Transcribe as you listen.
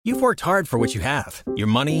You've worked hard for what you have. Your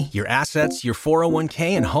money, your assets, your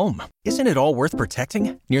 401k, and home. Isn't it all worth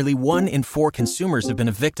protecting? Nearly 1 in 4 consumers have been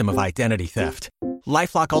a victim of identity theft.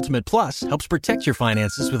 LifeLock Ultimate Plus helps protect your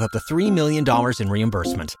finances with up to $3 million in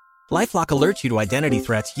reimbursement. LifeLock alerts you to identity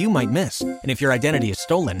threats you might miss. And if your identity is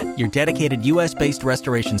stolen, your dedicated U.S.-based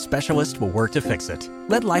restoration specialist will work to fix it.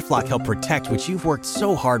 Let LifeLock help protect what you've worked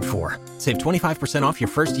so hard for. Save 25% off your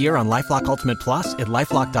first year on LifeLock Ultimate Plus at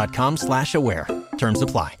LifeLock.com/aware. Terms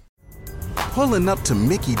apply. Pulling up to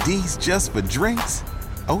Mickey D's just for drinks?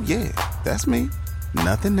 Oh yeah, that's me.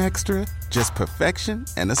 Nothing extra, just perfection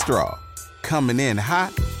and a straw. Coming in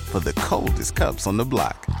hot for the coldest cups on the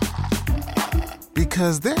block.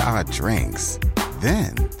 Because there are drinks.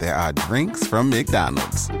 Then there are drinks from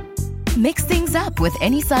McDonald's. Mix things up with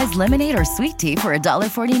any size lemonade or sweet tea for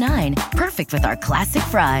 $1.49. Perfect with our classic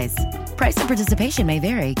fries. Price and participation may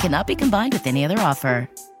vary. Cannot be combined with any other offer.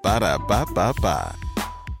 Ba-da-ba-ba-ba.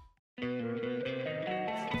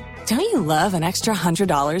 Don't you love an extra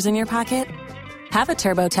 $100 in your pocket? Have a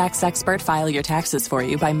TurboTax expert file your taxes for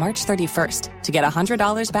you by March 31st to get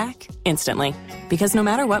 $100 back instantly. Because no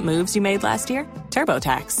matter what moves you made last year,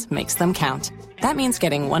 TurboTax makes them count. That means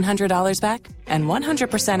getting $100 back and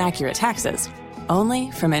 100% accurate taxes,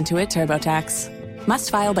 only from Intuit TurboTax. Must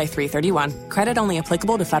file by 3/31. Credit only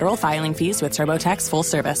applicable to federal filing fees with TurboTax full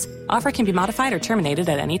service. Offer can be modified or terminated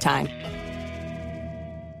at any time.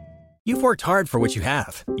 You've worked hard for what you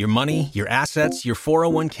have. Your money, your assets, your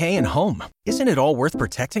 401k, and home. Isn't it all worth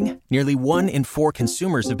protecting? Nearly 1 in 4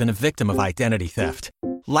 consumers have been a victim of identity theft.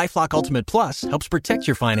 LifeLock Ultimate Plus helps protect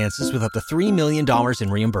your finances with up to $3 million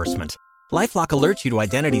in reimbursement. LifeLock alerts you to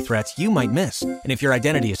identity threats you might miss. And if your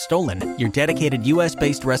identity is stolen, your dedicated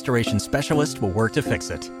U.S.-based restoration specialist will work to fix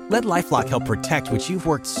it. Let LifeLock help protect what you've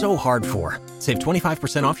worked so hard for. Save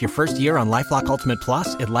 25% off your first year on LifeLock Ultimate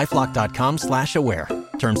Plus at LifeLock.com/aware.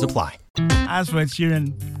 Terms apply. As for Ed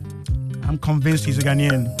Sheeran, I'm convinced he's a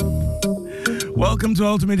Ghanaian. Welcome to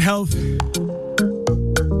Ultimate Health.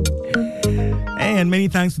 And many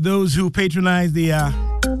thanks to those who patronize the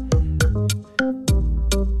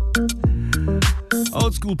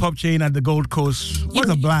old school pub chain at the Gold Coast. What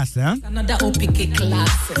a blast, huh? Another OPK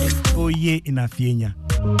classic. Oh yeah, in Afienya.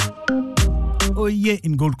 Oh yeah,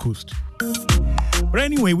 in Gold Coast. But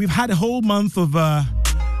anyway, we've had a whole month of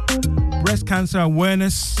breast cancer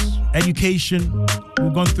awareness, education.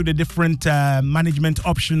 We've gone through the different management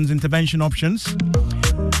options, intervention options.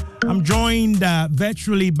 I'm joined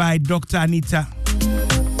virtually by Dr.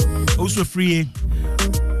 Owusu Afriyie,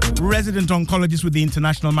 resident oncologist with the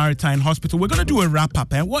International Maritime Hospital. We're going to do a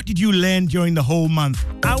wrap-up. What did you learn during the whole month?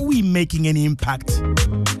 Are we making any impact?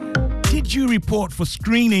 Did you report for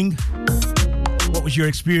screening? What was your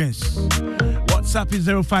experience? WhatsApp is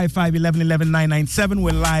 055 11 11 997.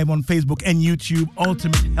 We're live on Facebook and YouTube.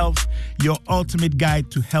 Ultimate Health, your ultimate guide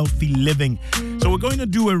to healthy living. So we're going to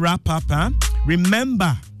do a wrap-up.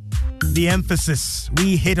 Remember the emphasis.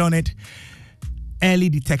 We hit on it. Early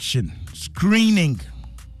detection, screening,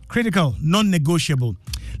 critical, non-negotiable.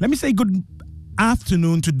 Let me say good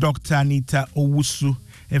afternoon to Dr. Owusu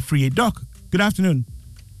Afriyie. Doc, good afternoon.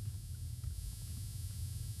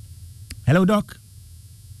 Hello, Doc.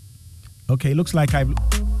 Okay, looks like I've...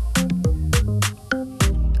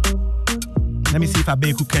 Let me see if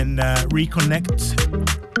Abeku can reconnect.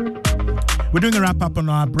 We're doing a wrap-up on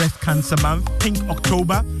our breast cancer month, Pink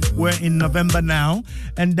October. We're in November now.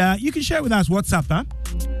 And you can share with us what's up, huh?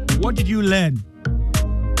 What did you learn?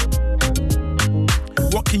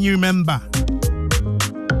 What can you remember?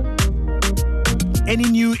 Any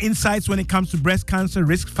new insights when it comes to breast cancer,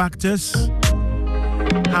 risk factors?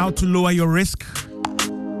 How to lower your risk?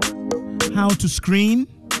 How to screen?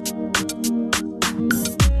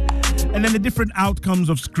 And then the different outcomes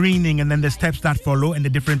of screening, and then the steps that follow, and the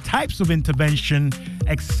different types of intervention,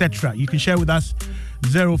 etc. You can share with us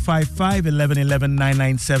 055 11 11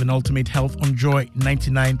 997 Ultimate Health on Joy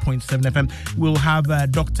 99.7 FM. We'll have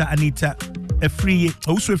Dr. Owusu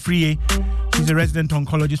Afriyie. She's a resident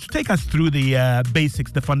oncologist to take us through the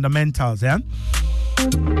basics, the fundamentals. Yeah.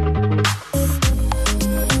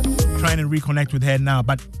 Trying to reconnect with her now,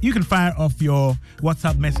 but you can fire off your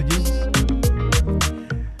WhatsApp messages.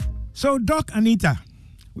 So, Doc Anita,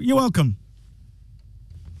 you're welcome.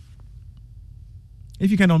 If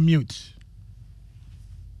you can unmute.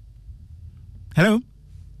 Hello?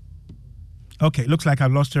 Okay, looks like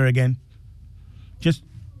I've lost her again. Just...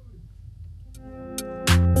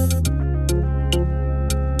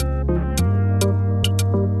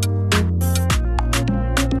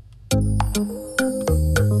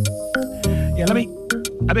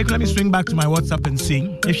 let me swing back to my WhatsApp and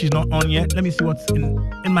see if she's not on yet. Let me see what's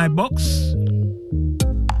in my box.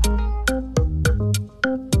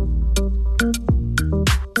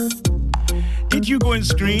 Did you go and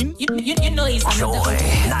screen? You know he's Joy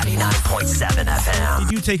 99.7 FM.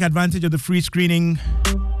 Did you take advantage of the free screening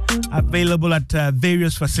available at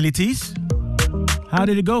various facilities? How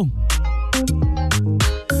did it go?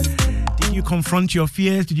 Did you confront your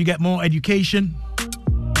fears? Did you get more education?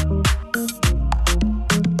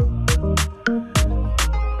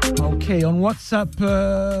 Okay, on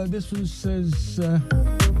WhatsApp, this one says... let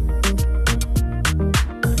me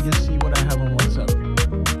just see what I have on WhatsApp.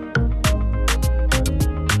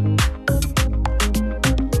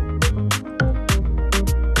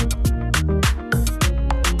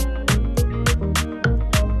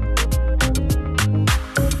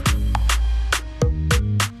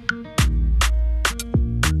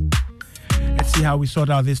 Let's see how we sort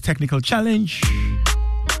out this technical challenge.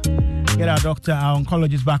 Get our doctor, our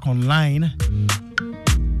oncologist back online.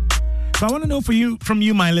 So I want to know from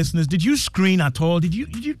you, my listeners, did you screen at all? Did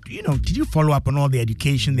you follow up on all the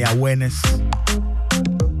education, the awareness?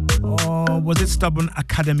 Or was it stubborn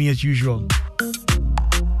academy as usual?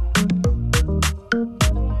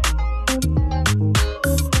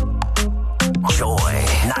 Joy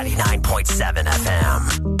 99.7 FM.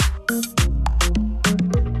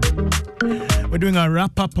 We're doing a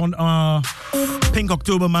wrap-up on our Pink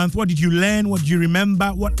October month. What did you learn? What did you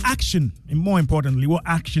remember? What action, and more importantly, what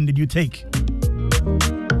action did you take?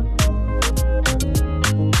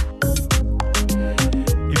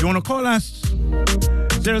 If you want to call us,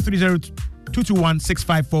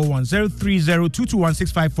 030-221-6541.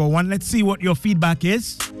 030-221-6541. Let's see what your feedback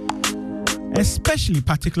is.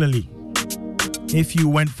 Particularly, if you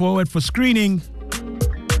went forward for screening.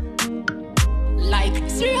 like,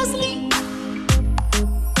 seriously?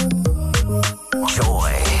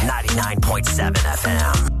 Joy 99.7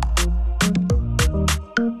 FM.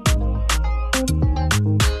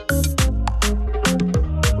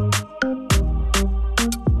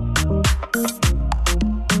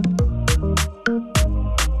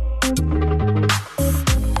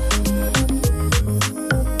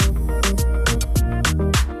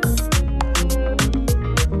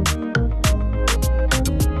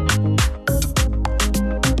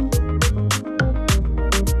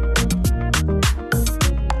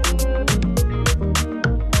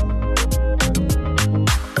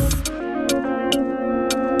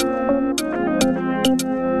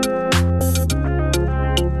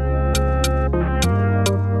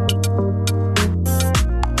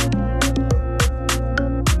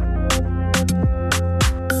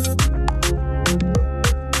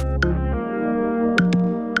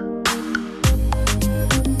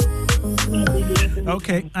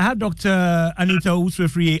 Okay, I have Dr. Owusu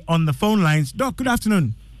Afriyie on the phone lines. Doc, good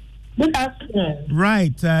afternoon. Good afternoon.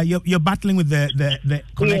 Right, you're battling with the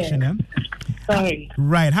connection, yeah? Sorry.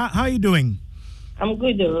 Right, how are you doing? I'm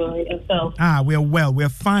good, yourself? We're well, we're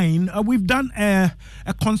fine. We've done a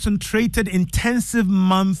concentrated, intensive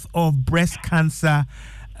month of breast cancer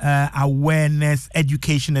awareness,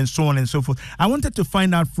 education, and so on and so forth. I wanted to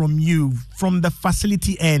find out from you, from the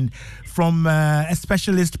facility end, from a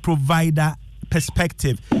specialist provider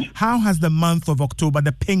perspective, how has the month of October,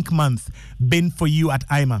 the pink month, been for you at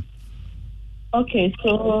IMA? Okay,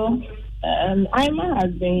 so IMA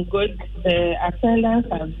has been good. The attendance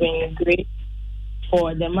has been great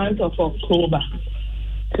for the month of October,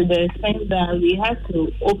 to the extent that we had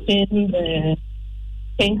to open the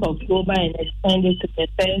pink October and extend it to the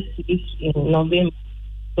first week in November.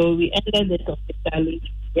 So we ended it officially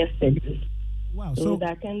yesterday. Wow, so the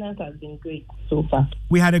attendance has been great so far.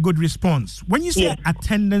 We had a good response. When you say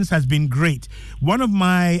attendance has been great, one of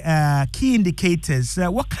my key indicators,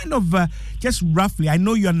 what kind of, just roughly, I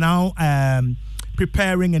know you're now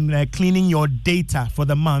preparing and cleaning your data for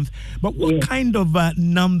the month, but what kind of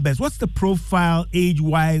numbers, what's the profile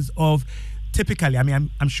age-wise of typically, I mean,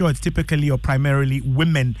 I'm sure it's typically or primarily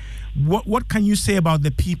women. What can you say about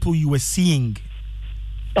the people you were seeing?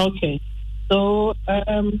 Okay, so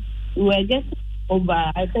we were getting over,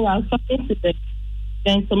 I think I was talking to the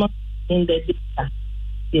gentleman in the data.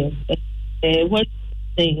 Yes. What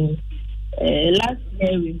saying? Last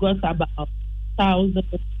year we got about 1,000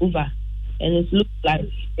 over, and it looks like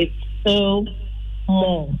it's still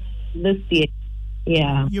more this year.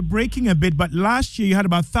 Yeah. You're breaking a bit, but last year you had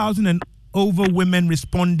about 1,000 and over women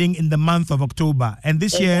responding in the month of October, and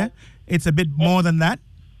this year it's a bit more than that?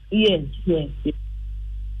 Yes.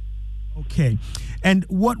 Okay. And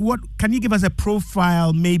what can you give us a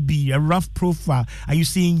profile, maybe a rough profile? Are you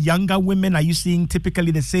seeing younger women? Are you seeing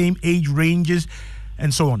typically the same age ranges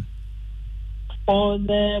and so on? For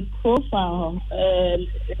the profile,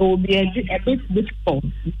 it will be a bit difficult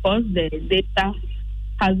because the data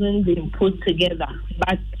hasn't been put together.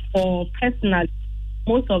 But for personally,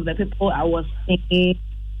 most of the people I was seeing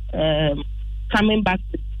coming back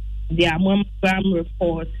with their mammogram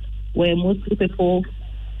report were mostly people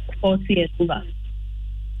 40 and over.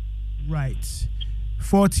 Right.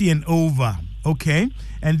 40 and over. Okay.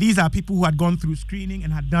 And these are people who had gone through screening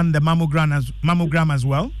and had done the mammogram as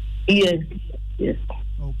well? Yes.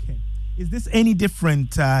 Okay. Is this any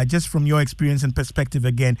different, just from your experience and perspective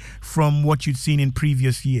again, from what you'd seen in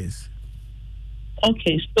previous years?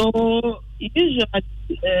 Okay, so usually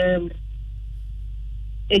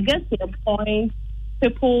it gets to the point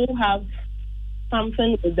people have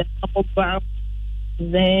something with the mammogram,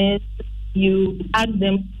 then you ask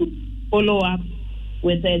them to follow up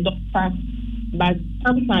with the doctor, but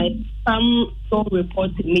sometimes some don't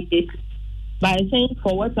report immediately. But I think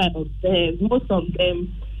for what I observed, most of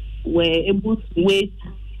them were able to wait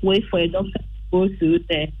for a doctor to go through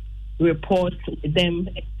the report with them,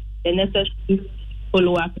 the necessary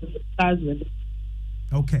follow-up and discuss with them.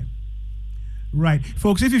 Okay. Right.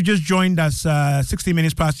 Folks, if you've just joined us, 60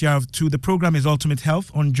 minutes past the hour of 2, the program is Ultimate Health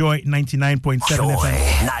on Joy 99.7 Joy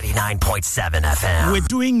FM. 99.7 FM. We're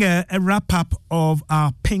doing a wrap-up of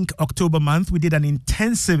our Pink October month. We did an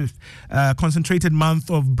intensive, concentrated month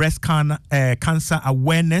of breast cancer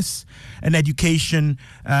awareness and education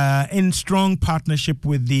in strong partnership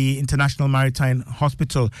with the International Maritime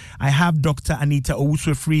Hospital. I have Dr. Anita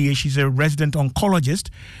Owusu Afriyie. She's a resident oncologist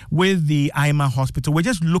with the IMA Hospital. We're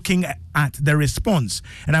just looking at the response.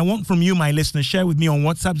 And I want from you, my listeners, share with me on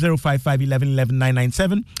WhatsApp 055 11 11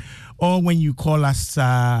 997, or when you call us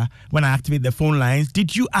when I activate the phone lines.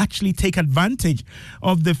 Did you actually take advantage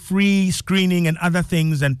of the free screening and other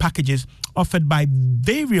things and packages offered by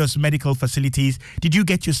various medical facilities? Did you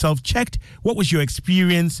get yourself checked? What was your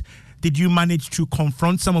experience? Did you manage to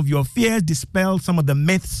confront some of your fears, dispel some of the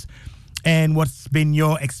myths? And what's been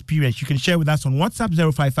your experience? You can share with us on WhatsApp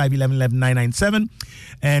 055 11 11 997.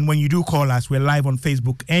 And when you do call us, we're live on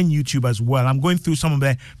Facebook and YouTube as well. I'm going through some of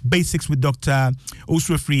the basics with Dr.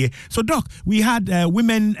 Owusu Afriyie. So, Doc, we had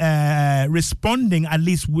women responding, at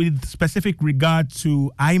least with specific regard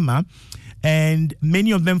to IMA, and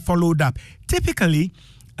many of them followed up. Typically,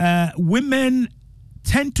 women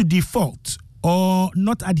tend to default or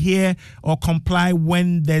not adhere or comply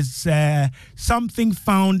when there's something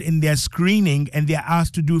found in their screening and they're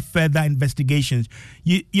asked to do further investigations.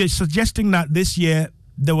 You're suggesting that this year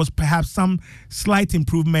there was perhaps some slight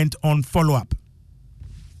improvement on follow-up.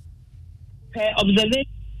 Observation,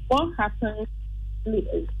 what happens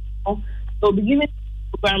is they'll be given a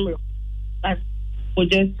program that will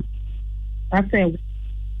just after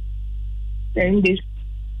then this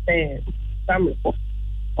program report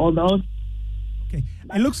or the. Okay.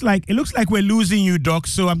 It looks like we're losing you, Doc.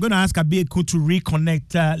 So I'm going to ask Abiyaku to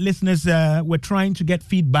reconnect. Listeners, we're trying to get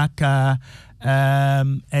feedback and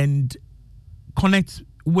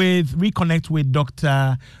reconnect with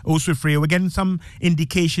Dr. Owusu Afriyie. We're getting some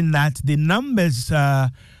indication that the numbers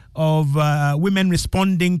of women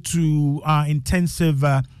responding to our intensive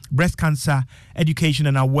breast cancer education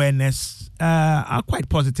and awareness are quite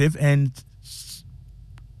positive and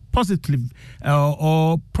positive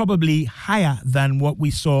or probably higher than what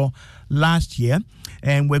we saw last year.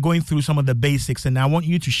 And we're going through some of the basics, and I want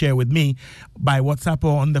you to share with me by WhatsApp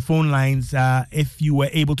or on the phone lines if you were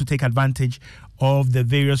able to take advantage of the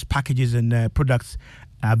various packages and products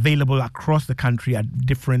available across the country at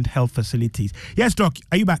different health facilities. Yes, Doc,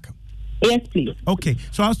 are you back? Yes, please. Okay,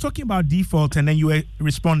 so I was talking about default and then you were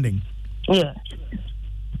responding. Yeah.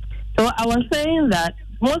 So I was saying that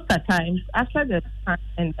most of the times, after the scan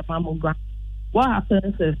and the mammogram, what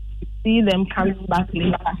happens is you see them coming back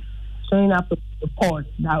later, showing up with a report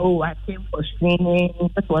that, oh, I came for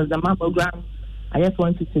screening, this was the mammogram, I just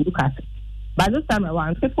wanted to look at it. But this time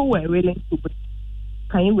around, people were willing to wait.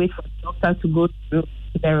 Can you wait for the doctor to go through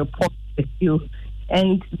the report with you?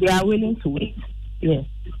 And they are willing to wait. Yes.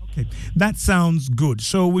 Okay, that sounds good.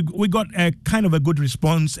 So we got a kind of a good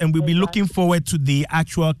response, and we'll be looking forward to the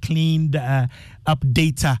actual cleaned up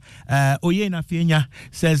data. Oye Nafienya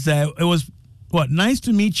says it was nice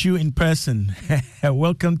to meet you in person.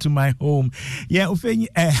 Welcome to my home. Yeah, Ufenya,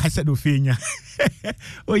 I said Ufenya.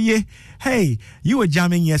 Oye, hey, you were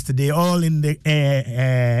jamming yesterday, all in the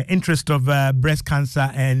interest of breast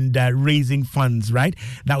cancer and raising funds, right?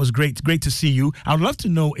 That was great. Great to see you. I would love to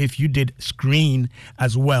know if you did screen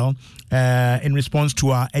as well in response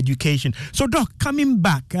to our education. So, Doc, coming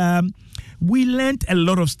back, we learned a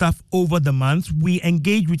lot of stuff over the months. We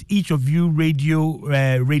engaged with each of you,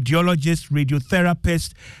 radiologists,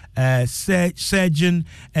 radiotherapist, surgeon,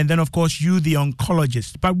 and then, of course, you, the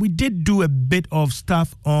oncologist. But we did do a bit of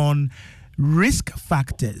stuff on risk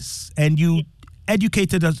factors, and you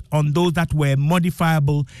educated us on those that were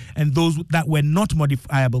modifiable and those that were not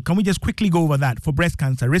modifiable. Can we just quickly go over that for breast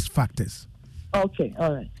cancer risk factors? Okay,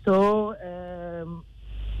 all right. So,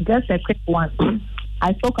 just a quick one.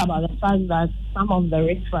 I talk about the fact that some of the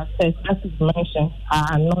risk factors, as you mentioned,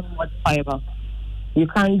 are non-modifiable. You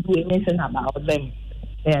can't do anything about them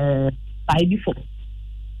by default.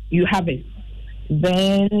 You have it.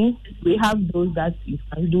 Then we have those that you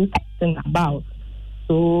can do something about.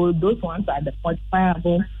 So those ones are the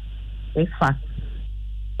modifiable risk factors.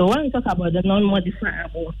 So when we talk about the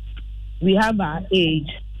non-modifiable, we have our age.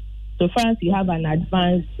 So first, you have an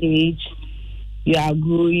advanced age. You are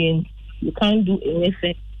growing. You can't do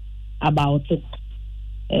anything about it.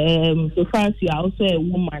 So first, you are also a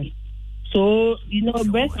woman. So,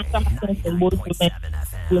 breast cancer happens in both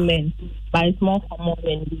women, but it's more common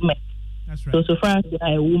in women. That's right. So far as you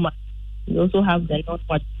are a woman, you also have the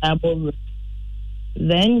non-modifiable risk.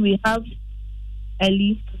 Then we have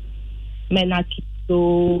early menarche.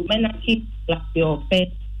 So menarche is like your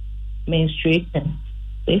first menstruation.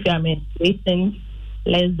 So if you are menstruating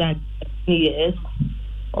less than 10 years,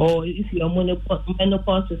 or if your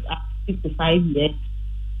menopause is at 55 years,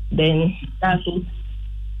 then that's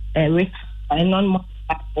a risk, a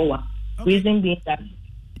non-modifiable one. Okay. Reason being that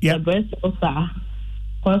the breast cells are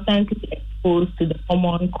constantly exposed to the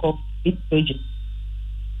hormone called estrogen.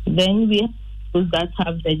 Then we have those that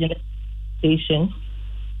have the genetic mutation,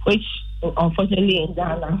 which unfortunately in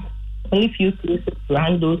Ghana, only few places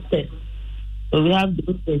run those tests. So we have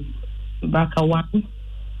those tests, BRCA1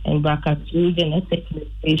 and BRCA2 genetic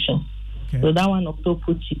mutation. Okay. So that one also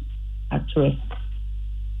puts you at risk.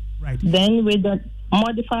 Right. Then with the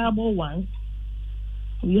modifiable ones,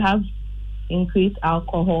 we have increased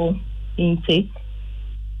alcohol intake.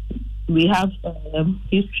 We have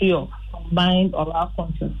history of combined oral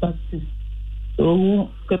contraceptives. So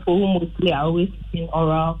people who mostly are always taking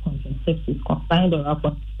oral contraceptives, combined oral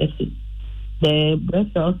contraceptives, the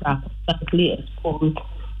breast cells are constantly exposed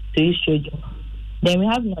to estrogen. Then we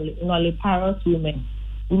have nulliparous women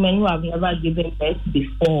who have never given birth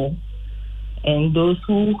before, and those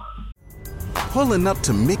who... Pulling up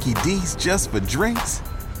to Mickey D's just for drinks?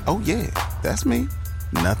 Oh yeah, that's me.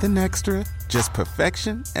 Nothing extra, just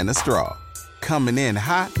perfection and a straw. Coming in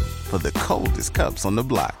hot for the coldest cups on the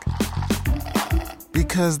block.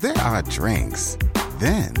 Because there are drinks.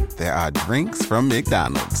 Then there are drinks from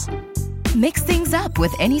McDonald's. Mix things up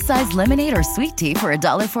with any size lemonade or sweet tea for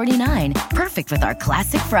 $1.49. Perfect with our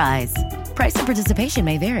classic fries. Price and participation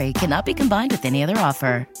may vary. Cannot be combined with any other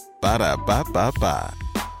offer. Ba-da-ba-ba-ba.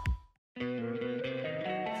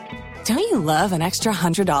 Don't you love an extra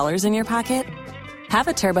 $100 in your pocket? Have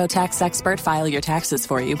a TurboTax expert file your taxes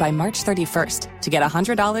for you by March 31st to get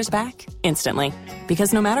 $100 back instantly.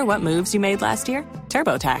 Because no matter what moves you made last year,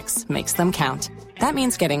 TurboTax makes them count. That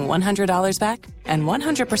means getting $100 back and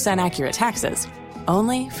 100% accurate taxes,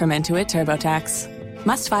 only from Intuit TurboTax.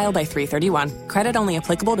 Must file by 3/31. Credit only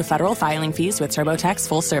applicable to federal filing fees with TurboTax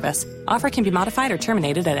full service. Offer can be modified or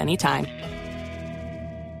terminated at any time.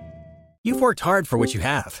 You've worked hard for what you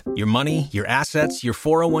have. Your money, your assets, your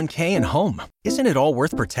 401k, and home. Isn't it all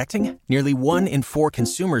worth protecting? Nearly 1 in 4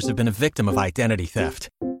 consumers have been a victim of identity theft.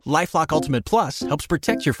 LifeLock Ultimate Plus helps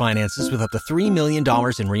protect your finances with up to $3 million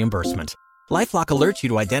in reimbursement. LifeLock alerts you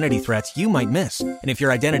to identity threats you might miss. And if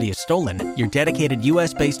your identity is stolen, your dedicated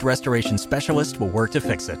U.S.-based restoration specialist will work to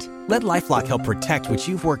fix it. Let LifeLock help protect what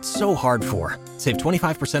you've worked so hard for. Save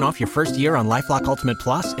 25% off your first year on LifeLock Ultimate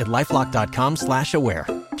Plus at LifeLock.com/aware.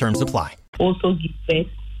 Terms apply. Also give birth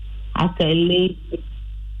at a late,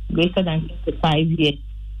 greater than 55 years.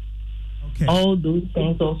 Okay. All those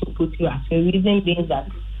things also put you at risk. Reason being that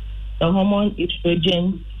the hormone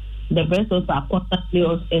estrogen, the breast cells are constantly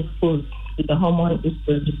exposed to the hormone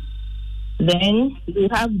estrogen. Then you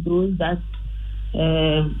have those that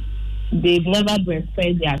they've never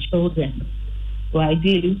breastfed their children. So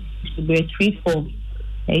ideally, you should breastfeed for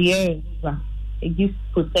a year or over. It gives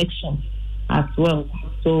protection as well.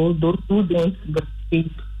 So those who don't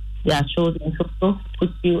breastfeed their children also put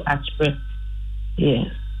you at risk. Yes.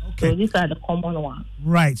 Okay. So these are the common ones.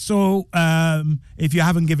 Right. So if you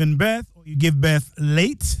haven't given birth or you give birth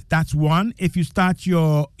late, that's one. If you start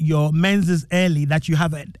your menses early, that you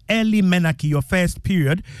have an early menarche, your first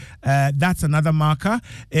period, that's another marker.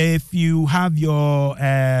 If you have your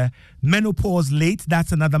menopause late,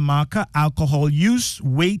 that's another marker, alcohol use,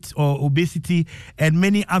 weight or obesity, and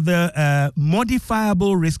many other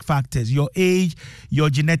modifiable risk factors. Your age, your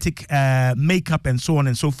genetic makeup, and so on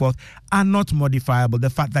and so forth are not modifiable. The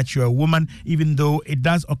fact that you're a woman, even though it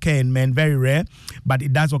does occur in men, very rare, but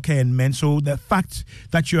it does occur in men. So the fact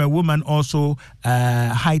that you're a woman also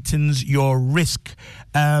heightens your risk.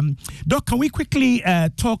 Doc, can we quickly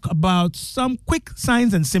talk about some quick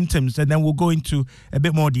signs and symptoms, and then we'll go into a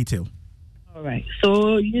bit more detail? All right.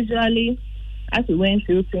 So usually, as we went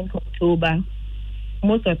through Pink October,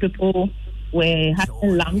 most of the people were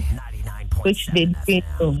having lumps, which they didn't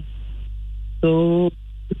know. So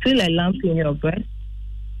you feel a lump in your breast.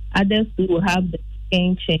 Others will have the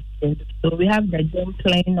skin changes. So we have the germ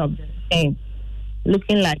plane of the skin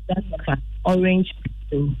looking like that of an orange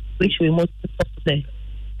peel, which we mostly call the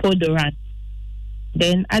podorant.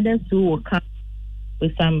 Then others will come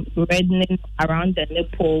with some reddening around the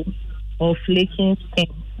nipple or flaking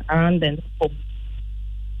skin around the nipple.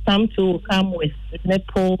 Some too will come with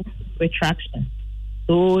nipple retraction.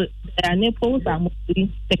 So their nipples are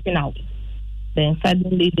mostly sticking out. Then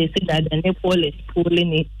suddenly they say that the nipple is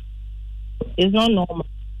pulling it. It's not normal.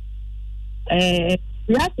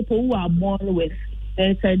 We have people who are born with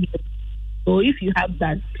dented nipples. So if you have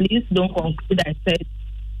that, please don't conclude I said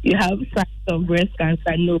you have signs of breast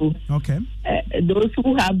cancer. No. Okay. Those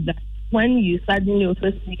who have that, when you suddenly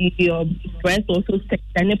also see your breast also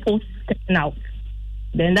the nipples sticking out,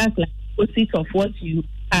 then that's like opposite of what you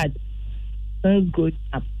had since growing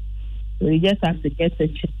up. So you just have to get a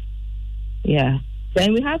check. Yeah.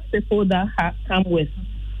 Then we have people that come with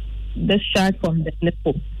discharge from the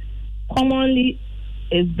nipple. Commonly,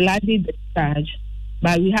 it's bloody discharge,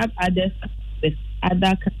 but we have others with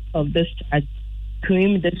other kinds of discharge,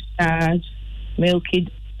 cream discharge, milky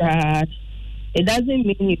discharge. It doesn't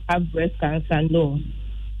mean you have breast cancer, no.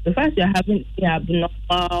 The fact you're having the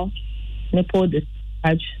abnormal nipple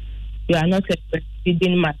discharge, you are not a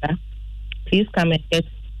breastfeeding mother, please come and get.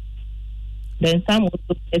 Then some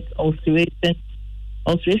also get ulceration.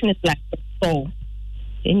 Ulceration is like a sore,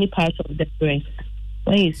 any part of the breast.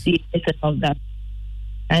 When you see anything of that,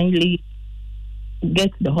 kindly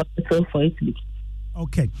get to the hospital for it to be.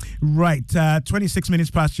 Okay, right. 26 minutes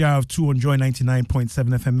past the hour of 2 on Joy 99.7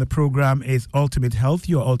 FM. The program is Ultimate Health,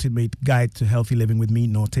 your ultimate guide to healthy living with me,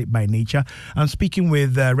 Norte by Nature. I'm speaking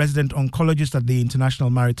with resident oncologist at the International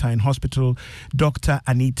Maritime Hospital, Dr.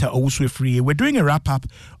 Owusu Afriyie. We're doing a wrap-up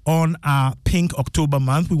on our Pink October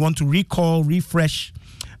month. We want to recall, refresh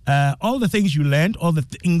all the things you learned, all the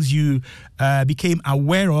things you became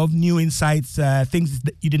aware of, new insights, things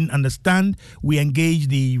that you didn't understand. We engaged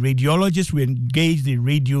the radiologist, we engaged the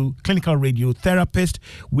clinical radiotherapist,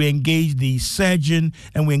 we engaged the surgeon,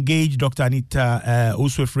 and we engaged Dr.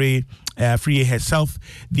 Owusu Afriyie herself,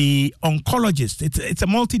 the oncologist. It's a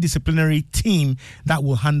multidisciplinary team that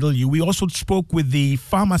will handle you. We also spoke with the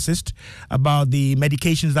pharmacist about the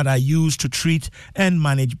medications that are used to treat and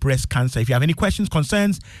manage breast cancer. If you have any questions,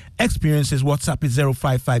 concerns, experiences, WhatsApp is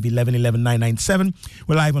 055 11 11 997.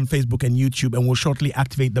 We're live on Facebook and YouTube, and we'll shortly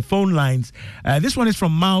activate the phone lines. This one is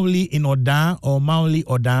from Mauli in Oda, or Mauli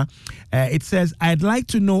Oda. It says, I'd like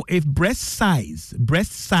to know if breast size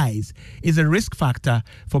is a risk factor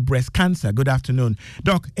for breast cancer. Good afternoon.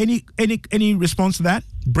 Doc, any response to that?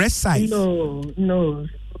 Breast size? No.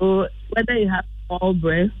 So whether you have small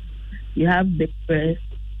breasts, you have big breasts,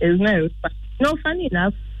 it's not a risk factor. No, funny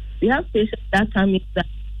enough, we have patients that come in that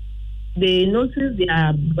they notice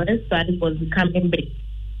their breast size was becoming big.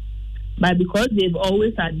 But because they've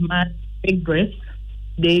always admired big breasts,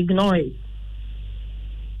 they ignore it.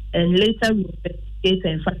 And later we investigate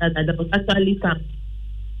and find out that there was actually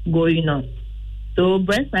something going on. So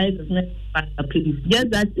breast size is not a factor, please.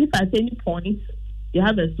 Just that if at any point you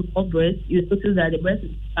have a small breast, you notice that the breast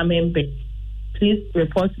is becoming big, please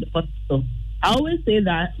report to the hospital. I always say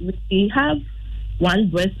that we have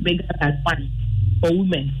one breast bigger than one for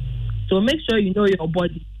women. So make sure you know your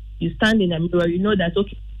body. You stand in a mirror, you know that,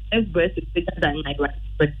 okay, left breast is bigger than my right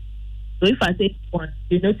breast. So if I say one,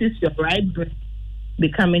 you notice your right breast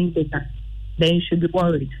becoming bigger, then you should be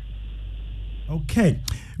worried. Okay,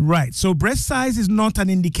 right. So breast size is not an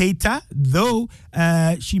indicator, though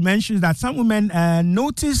she mentions that some women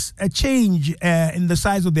notice a change in the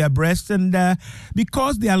size of their breasts, and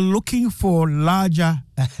because they are looking for larger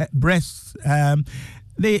breasts,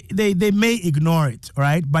 they may ignore it, all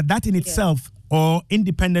right? But that in itself or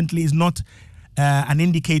independently is not an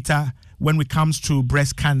indicator when it comes to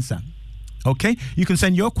breast cancer. Okay, you can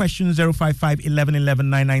send your questions 055 11 11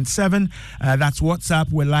 997. That's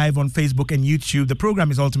WhatsApp. We're live on Facebook and YouTube. The program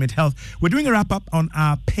is Ultimate Health. We're doing a wrap up on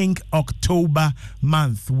our Pink October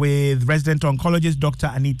month with resident oncologist Dr.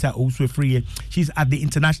 Owusu Afriyie. She's at the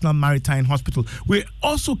International Maritime Hospital. We're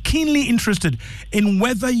also keenly interested in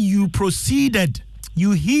whether you proceeded,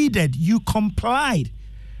 you heeded, you complied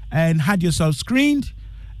and had yourself screened,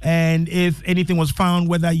 and if anything was found,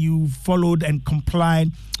 whether you followed and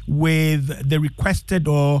complied with the requested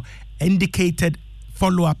or indicated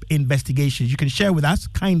follow-up investigations. You can share with us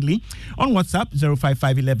kindly on WhatsApp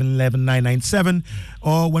 055 11 11 997,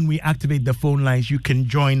 or when we activate the phone lines, you can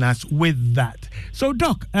join us with that. So,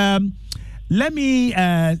 Doc, let me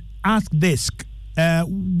ask this: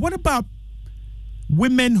 what about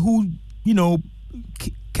women who,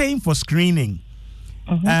 came for screening?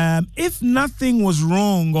 If nothing was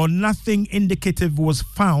wrong or nothing indicative was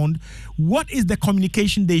found, what is the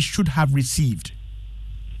communication they should have received?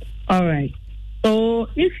 All right. So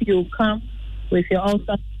if you come with your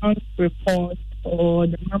ultrasound report or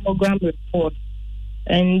the mammogram report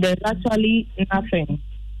and there's actually nothing,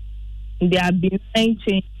 they are benign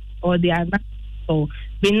change or they are not. So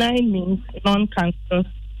benign means non-cancerous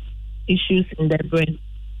issues in the breast.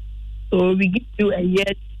 So we give you a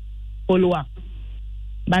year follow-up.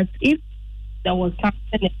 But if there was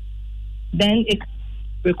something, then it's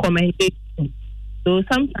recommendation. So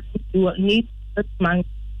sometimes you will need 6 months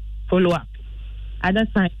follow-up. Other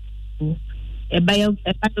times, a biopsy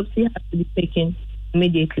has to be taken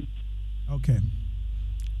immediately. Okay.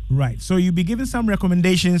 Right. So you'll be given some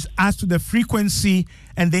recommendations as to the frequency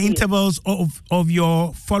and the intervals of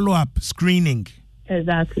your follow-up screening.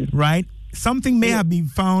 Exactly. Right? Something may have been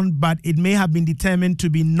found, but it may have been determined to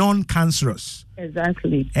be non-cancerous.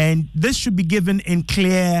 Exactly. And this should be given in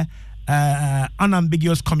clear,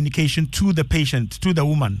 unambiguous communication to the patient, to the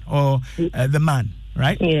woman or the man,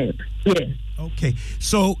 right? Yes. Yes. Okay.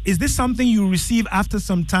 So is this something you receive after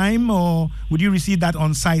some time, or would you receive that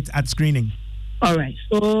on site at screening? All right.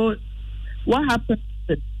 So what happens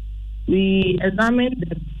is we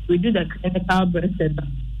we do the clinical breast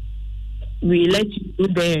exam. We let you do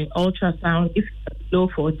the ultrasound if it's below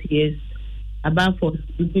 40 years, above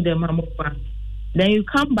 40, you do the mammogram. Then you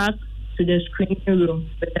come back to the screening room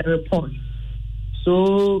with a report.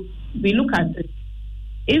 So we look at it.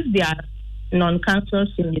 If they are non-cancerous,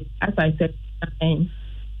 as I said,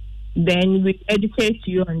 then we educate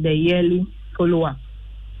you on the yearly follow-up.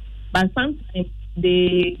 But sometimes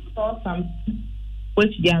they saw something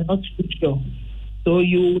which they are not too sure. So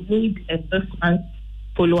you need a 6-month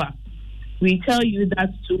follow-up. We tell you that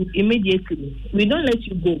to immediately. We don't let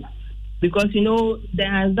you go because, the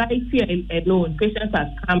anxiety alone, patients have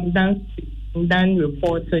come, done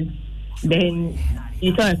reported, then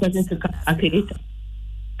you tell a person to come back later.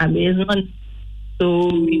 It's not. So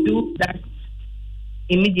we do that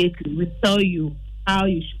immediately. We tell you how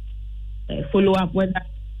you should follow up, whether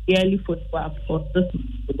yearly follow-up or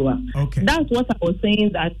 6-month follow-up. Okay. That's what I was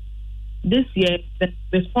saying, that this year the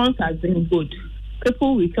response has been good.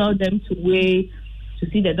 People, we tell them to wait to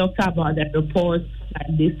see the doctor about the reports.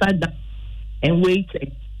 Like they sat down and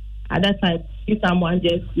waited. At that time, if someone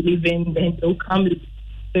just leaving, then they'll come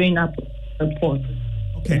showing up a report.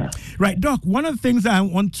 Okay. Yeah. Right, Doc, one of the things I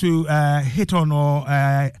want to hit on or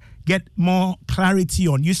get more clarity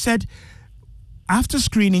on, you said after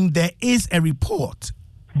screening, there is a report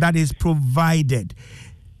that is provided.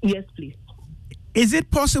 Yes, please. Is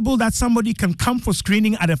it possible that somebody can come for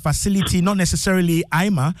screening at a facility, not necessarily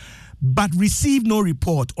IMA, but receive no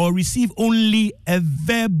report or receive only a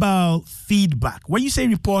verbal feedback? When you say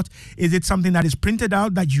report, is it something that is printed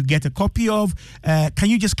out that you get a copy of? Can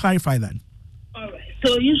you just clarify that? All right.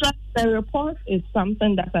 So usually the report is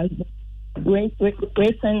something that has been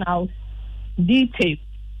written out detailed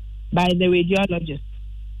by the radiologist.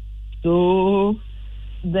 So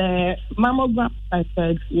the mammogram, I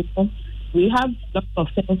said, we have lots of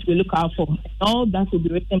things we look out for, and all that will be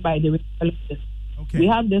written by the radiologist. Okay. We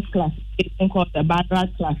have this classification called the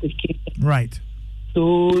BIRAD classification. Right.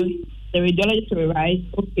 So the radiologist will write,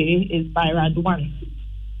 okay, it's BIRAD 1,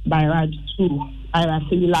 BIRAD 2, BIRAD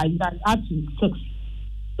 3, like that, up to 6.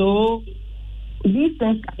 So these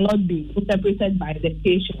things cannot be interpreted by the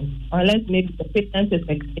patient unless maybe the patient is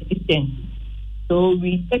experienced. So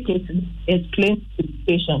we take it to explain to the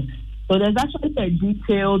patient. So there's actually a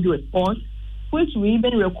detailed report, which we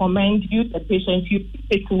even recommend you, the patient, you keep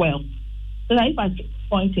it well. So that if at this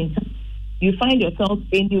point in time, you find yourself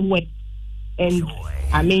anywhere, and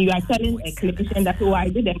you are telling a clinician that, I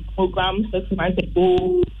did a program 6 months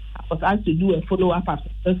ago, I was asked to do a follow-up after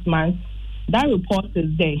 6 months, that report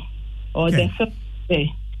is there, or the film is there.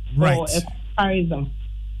 Right. for a comparison.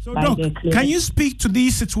 So, Doc, can you speak to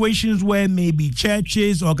these situations where maybe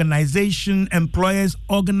churches, organizations, employers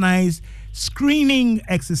organize screening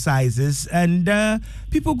exercises and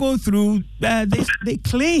people go through, they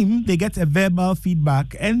claim they get a verbal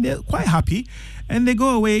feedback and they're quite happy and they go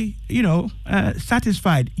away,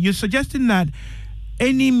 satisfied. You're suggesting that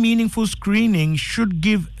any meaningful screening should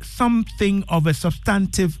give something of a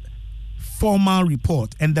substantive formal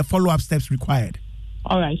report and the follow-up steps required.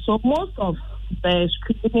 All right. So most of the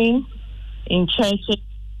screening in churches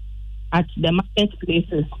at the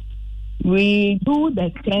marketplaces, we do the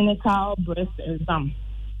clinical breast exam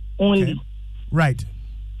only. Okay. Right.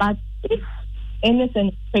 But if anything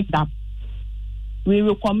is picked up, we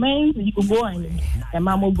recommend you go and a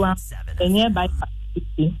mammogram, a nearby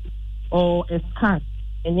facility, or a scan,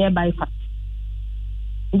 a nearby facility.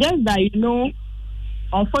 Just that,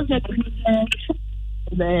 unfortunately,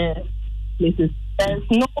 the places, there's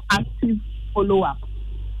no active follow-up.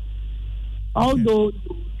 Although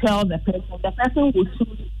you tell the person will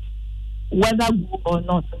choose whether go or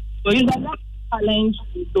not. So you have a challenge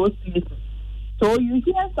with those places. So you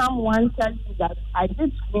hear someone tell you that I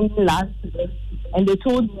did screening last year and they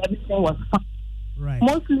told me everything was fine. Right.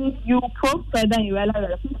 Mostly you probe further and you realize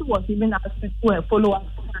that the person was even asked to do a follow-up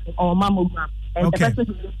scan or mammogram and the person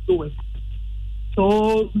didn't do it.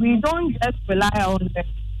 So we don't just rely on the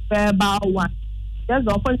verbal one. Just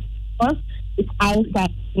often because it's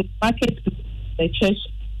outside in the market, the church,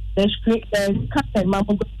 the scan and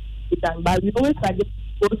mammogram be done. But we always suggest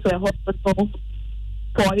to go to a hospital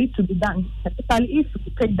for it to be done, especially if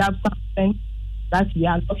you picked up something that we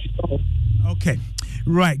are not sure. Okay.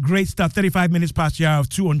 Right, great stuff. 35 minutes past the hour of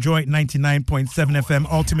 2 on Joy 99.7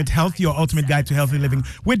 FM, Ultimate Health, your ultimate guide to healthy living.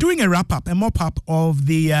 We're doing a wrap-up, a mop-up of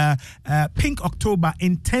the Pink October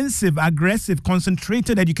intensive, aggressive,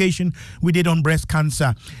 concentrated education we did on breast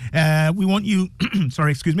cancer. We want you,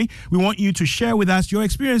 we want you to share with us your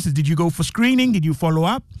experiences. Did you go for screening? Did you follow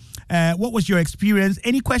up? What was your experience?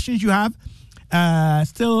 Any questions you have?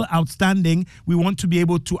 Still outstanding. We want to be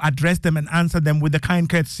able to address them and answer them with the kind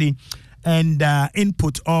courtesy and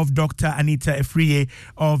input of Dr. Anita Afriyie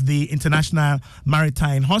of the International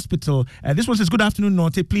Maritime Hospital. This one says, good afternoon,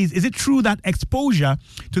 Norte. Please, is it true that exposure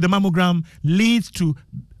to the mammogram leads to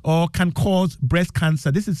or can cause breast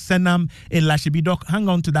cancer? This is Senam in Lashibi. Doc, hang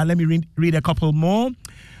on to that. Let me read a couple more.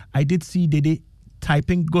 I did see Dede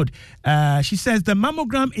typing. Good. She says, the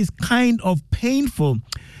mammogram is kind of painful.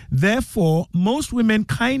 Therefore, most women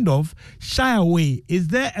kind of shy away. Is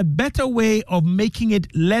there a better way of making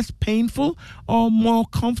it less painful or more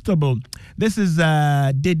comfortable? This is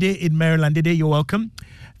Dede in Maryland. Dede, you're welcome.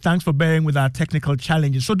 Thanks for bearing with our technical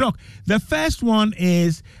challenges. So, Doc, the first one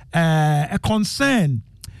is a concern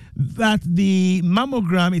that the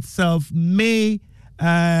mammogram itself may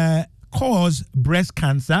cause breast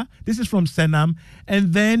cancer. This is from Senam.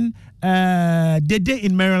 And then Dede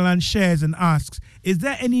in Maryland shares and asks, is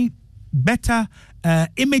there any better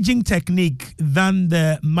imaging technique than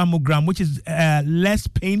the mammogram, which is less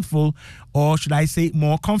painful, or should I say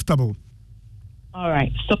more comfortable? All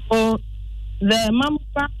right. So the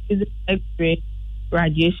mammogram is X-ray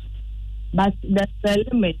radiation, but there's a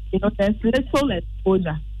limit. There's little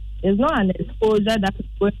exposure. It's not an exposure that is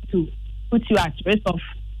going to put you at risk of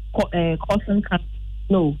causing cancer.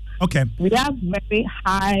 No. Okay. We have very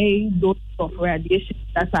high doses of radiation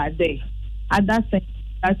that are there. Other things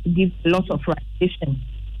that give a lot of radiation,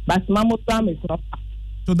 but mammogram is not.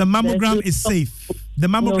 So the mammogram is safe. The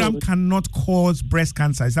mammogram cannot cause breast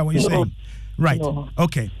cancer. Is that what you're saying? Right. No.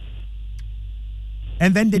 Okay.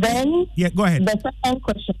 And then go ahead. The second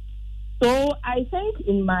question. So I think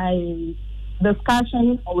in my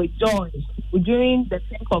discussion with Joy during the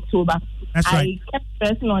 10th October, I kept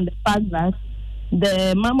pressing on the fact that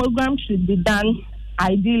the mammogram should be done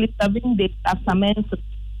ideally 7 days after menses,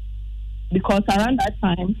 because around that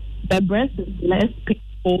time the breast is less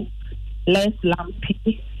painful, less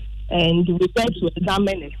lumpy, and we get to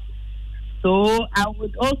examine it. So I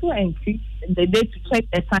would also increase the day to check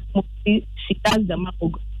the time she does the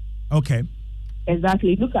mammogram. Okay.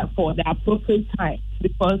 Exactly. Look at for the appropriate time,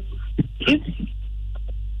 because if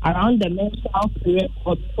around the menstrual period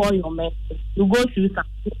or before your menses, you go through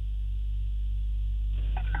something.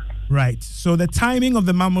 Right. So the timing of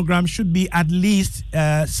the mammogram should be at least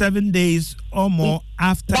 7 days or more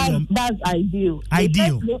after. That's ideal.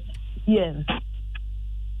 Ideal. Yes.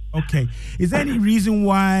 Okay. Is there any reason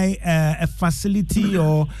why a facility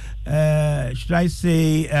or should I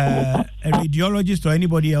say a radiologist or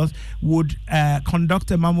anybody else would conduct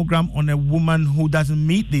a mammogram on a woman who doesn't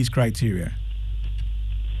meet these criteria?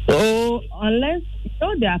 So unless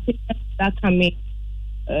there are patients that come in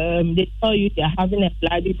they tell you they're having a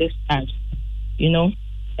bloody discharge,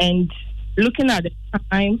 and looking at the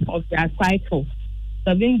time of their cycle,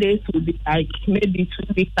 7 days will be like maybe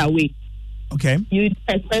 2 weeks away. Okay. You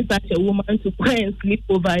expect such a woman to go and sleep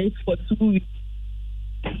over it for 2 weeks.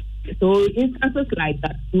 So instances like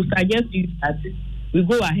that, we suggest you that we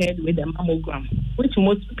go ahead with the mammogram, which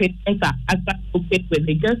most patients are actually okay with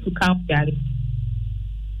it, just to count their.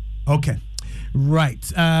 Okay. Right.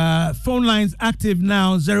 Phone lines active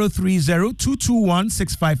now,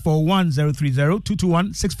 030-221-6541,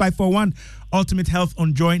 030-221-6541. Ultimate Health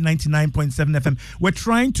on Joy 99.7 FM. We're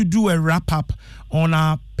trying to do a wrap-up on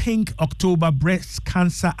our Pink October Breast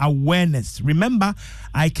Cancer Awareness. Remember,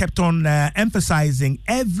 I kept on emphasizing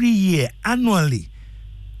every year, annually,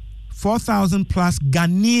 4,000 plus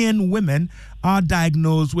Ghanaian women are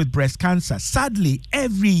diagnosed with breast cancer. Sadly,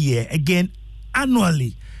 every year, again,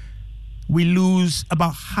 annually, we lose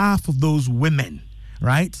about half of those women,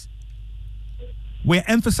 right? We're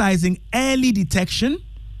emphasizing early detection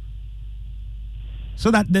so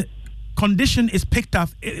that the condition is picked up,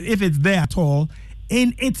 if it's there at all,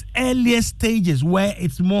 in its earliest stages where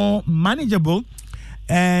it's more manageable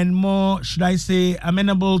and more, should I say,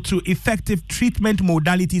 amenable to effective treatment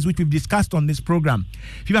modalities, which we've discussed on this program.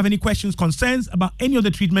 If you have any questions, concerns about any of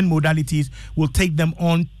the treatment modalities, we'll take them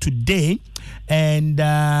on today and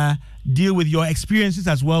deal with your experiences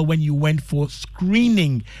as well when you went for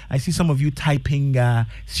screening. I see some of you typing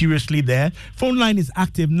seriously there. Phone line is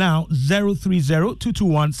active now,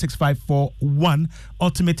 030-221-6541.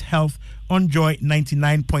 Ultimate Health on Joy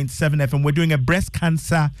 99.7 FM. We're doing a breast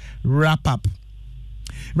cancer wrap-up.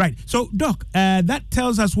 Right. So, Doc, that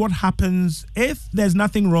tells us what happens if there's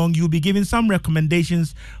nothing wrong. You'll be given some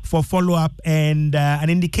recommendations for follow-up and an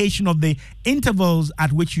indication of the intervals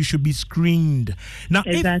at which you should be screened. Now,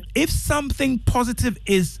 if something positive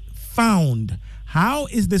is found, how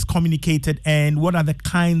is this communicated and what are the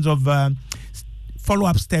kinds of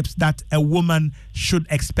follow-up steps that a woman should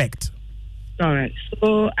expect? All right.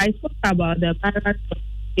 So, I spoke about the viral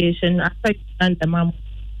communication after you done the mammogram.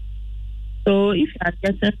 So if you are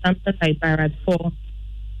getting something like Barrett 4,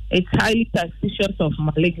 it's highly suspicious of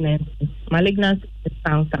malignancy. Malignancy is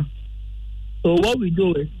cancer. So what we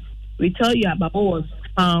do is we tell you about what was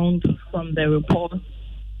found from the report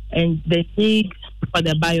and the need for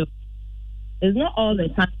the biopsy. It's not all the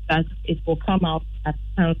time that it will come out as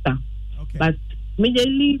cancer. Okay. But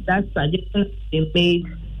immediately that suggestion is made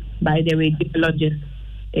by the radiologist.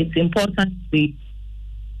 It's important we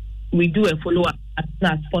do a follow-up as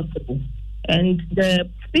soon as possible. And the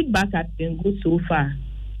feedback has been good so far.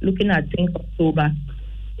 Looking at Pink October,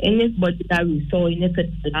 anybody that we saw in it,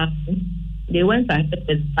 they went ahead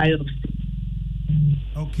with biopsy.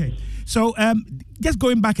 Okay. So, just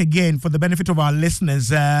going back again for the benefit of our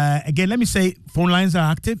listeners, again, let me say phone lines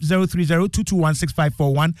are active,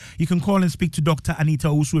 030-221-6541. You can call and speak to Dr.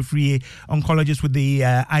 Owusu Afriyie, oncologist with the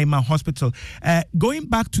IMA Hospital. Going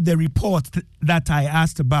back to the report that I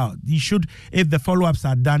asked about, you should, if the follow-ups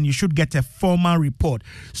are done, you should get a formal report.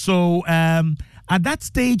 So, at that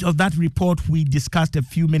stage of that report we discussed a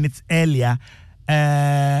few minutes earlier,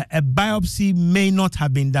 a biopsy may not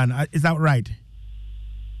have been done. Is that right?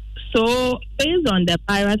 So, based on the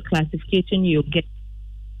virus classification you get,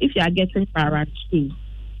 if you are getting virus 2,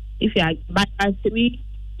 if you are virus 3,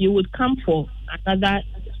 you would come for another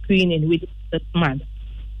screening within 6 months.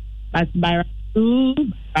 But virus 2,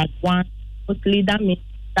 virus 1, mostly that means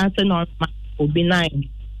starting on benign.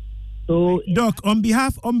 So, Doc, on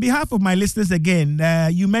behalf of my listeners again,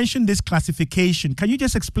 you mentioned this classification. Can you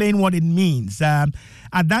just explain what it means?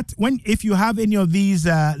 If you have any of these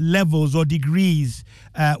levels or degrees,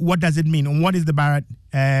 what does it mean? And what is the Barrett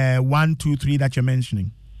 1, 2, 3 that you're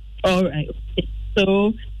mentioning? All right. Okay.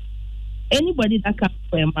 So anybody that comes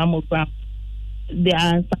for a mammogram, there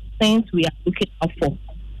are some things we are looking out for.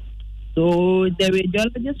 So the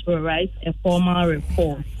radiologist will write a formal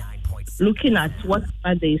report looking at what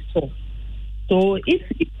they saw. So if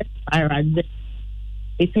it gets viral,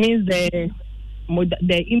 it means the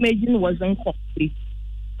imaging wasn't complete.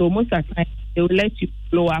 So most of the time, they will let you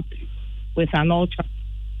follow up with an ultrasound.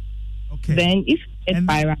 Okay. Then if it's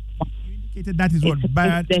viral, you indicated that is what?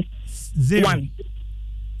 Viral 0. 1.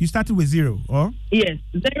 You started with 0, or? Yes.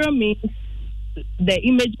 0 means the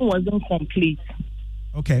imaging wasn't complete.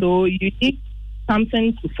 Okay. So you need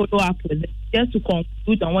something to follow up with it, just to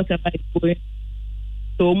conclude on whatever is going on.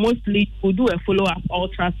 So mostly you do a follow-up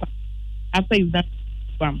ultrasound after you've done the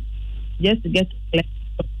program, just to get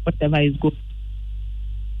whatever is going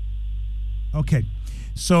on. Okay.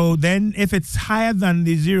 So then if it's higher than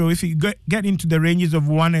the 0, if you get into the ranges of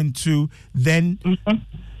 1 and 2, then...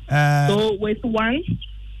 So with 1,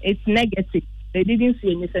 it's negative. They didn't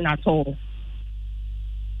see anything at all.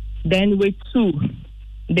 Then with 2,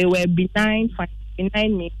 they were benign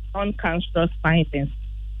means non-cancerous findings.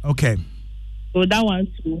 Okay. So that one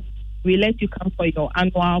too, we let you come for your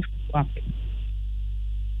annual follow-up.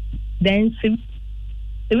 Then 3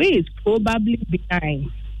 is probably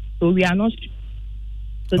benign, so we are not sure.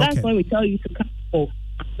 So that's Okay. when we tell you to come for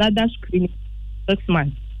another screening 6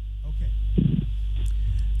 months. Okay.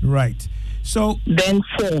 Right. So Then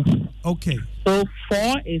 4. okay. So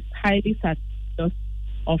 4 is highly suspicious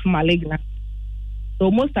of malignancy. So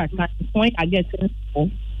most of the time, when I get 4,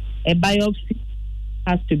 a biopsy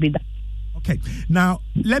has to be done. Okay. Now,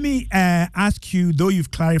 let me ask you, though you've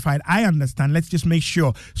clarified, I understand. Let's just make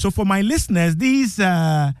sure. So for my listeners, these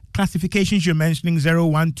classifications you're mentioning, 0,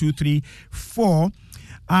 1, 2, 3, 4,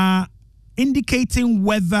 are indicating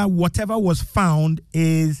whether whatever was found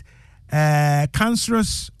is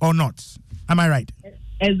cancerous or not. Am I right?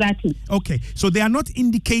 Exactly. Okay. So they are not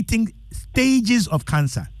indicating stages of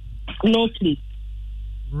cancer. No, please.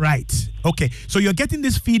 Right. Okay. So you're getting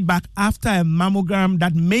this feedback after a mammogram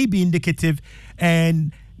that may be indicative,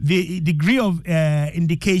 and the degree of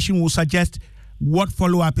indication will suggest what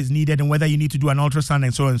follow-up is needed and whether you need to do an ultrasound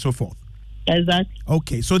and so on and so forth. Exactly.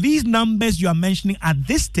 Okay. So these numbers you are mentioning at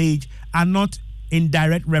this stage are not in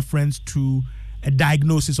direct reference to a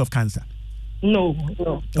diagnosis of cancer. No.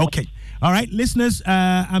 Okay. All right, listeners,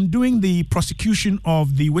 I'm doing the prosecution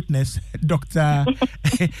of the witness, Dr.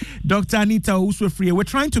 Anita Owusu Afriyie. We're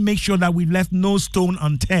trying to make sure that we've left no stone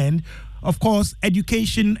unturned. Of course,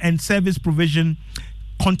 education and service provision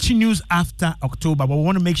continues after October, but we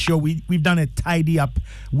want to make sure we've done a tidy up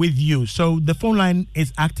with you. So the phone line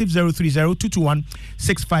is active,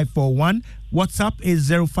 030-221-6541. WhatsApp is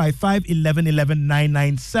 055 11 11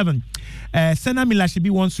 997. Sena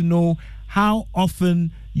Milashibi wants to know how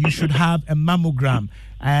often you should have a mammogram.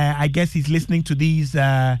 I guess he's listening to these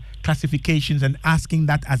classifications and asking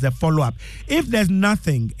that as a follow-up. If there's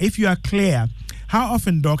nothing, if you are clear, how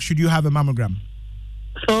often, Doc, should you have a mammogram?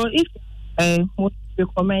 So if would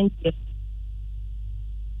recommend it.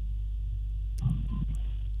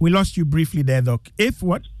 We lost you briefly there, Doc. If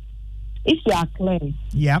what? If you are clear,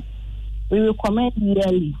 Yeah. we recommend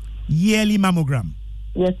yearly. Yearly mammogram.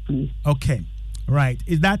 Yes, please. Okay. Right.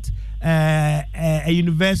 Is that a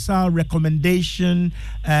universal recommendation?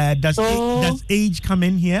 Does age come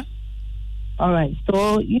in here? All right.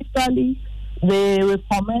 So usually they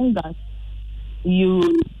recommend that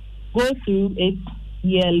you go through it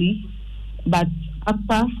yearly, but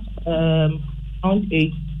after around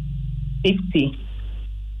age 50,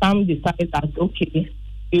 some decide that okay,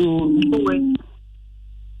 you do it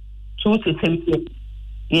 2 to 3 years.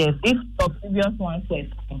 Yes, if the previous ones were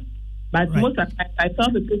fine. But Right. most of the time, I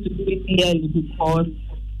tell people to do it yearly because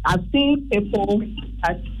I've seen people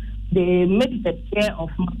that they make the care of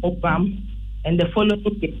mammogram and the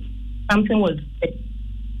following day something was dead.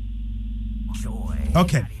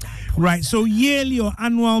 Okay. Right. So yearly or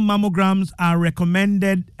annual mammograms are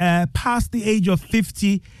recommended. Past the age of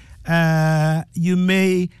 50, you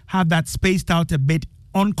may have that spaced out a bit,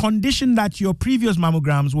 on condition that your previous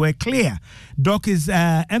mammograms were clear. Doc is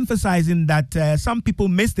emphasizing that some people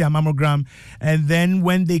miss their mammogram, and then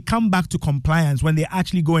when they come back to compliance, when they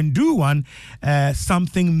actually go and do one,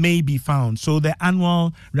 something may be found. So the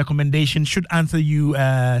annual recommendation should answer you,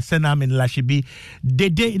 Senam in Lashibi.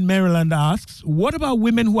 Dede in Maryland asks, what about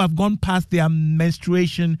women who have gone past their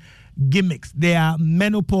menstruation gimmicks? They are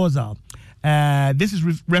menopausal. This is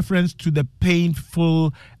reference to the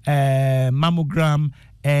painful mammogram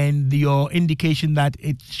and your indication that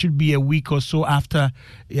it should be a week or so after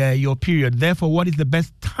your period. Therefore, what is the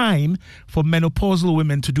best time for menopausal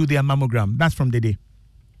women to do their mammogram? That's from Dede.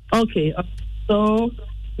 Okay. So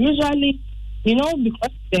usually,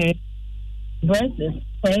 because the breast is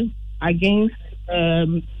pressed against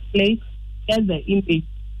place, there's the image.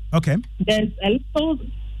 Okay. There's a little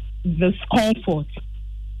discomfort,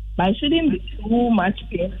 but it shouldn't be too much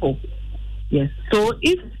painful. Yes. So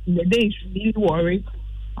if the day is really worried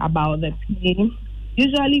about the pain,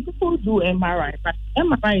 usually people do MRI, but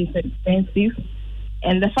MRI is expensive,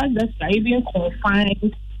 and the fact that you're even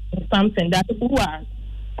confined in something that people who are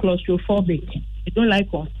claustrophobic, they don't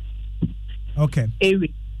like us. Okay. Area.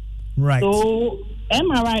 Right. So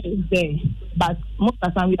MRI is there, but most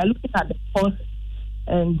of the time we are looking at the cost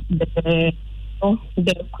and the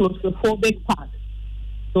claustrophobic part.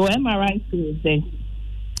 So MRI too is there.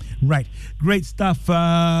 Right. Great stuff.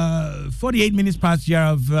 48 minutes past the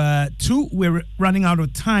hour of 2. We're running out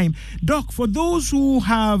of time. Doc, for those who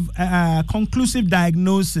have conclusive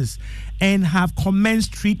diagnosis and have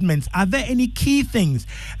commenced treatments, are there any key things?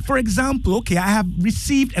 For example, okay, I have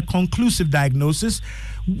received a conclusive diagnosis.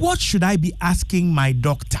 What should I be asking my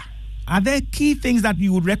doctor? Are there key things that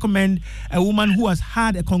you would recommend a woman who has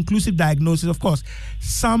had a conclusive diagnosis? Of course,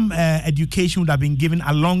 some education would have been given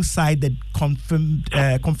alongside the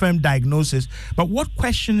confirmed diagnosis. But what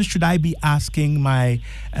questions should I be asking my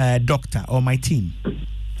doctor or my team?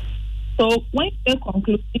 So when you say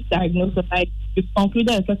conclusive diagnosis, like you've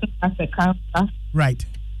concluded a person has a cancer, right,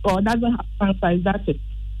 or doesn't have cancer, is that it?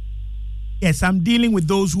 Yes, I'm dealing with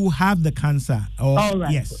those who have the cancer. Or, all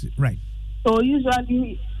right. Yes, right. So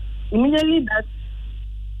usually, immediately that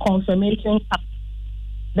confirmation comes,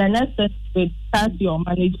 the next step will start your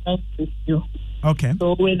management with you. Okay.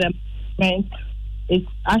 So with the management, it's,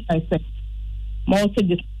 as I said,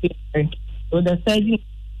 multidisciplinary. So the surgeon is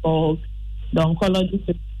involved, the oncologist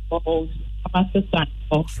is involved, the pharmacist is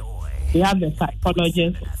involved. We have the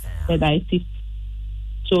psychologist, the dietitian.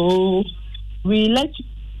 So we let you,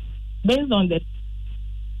 based on the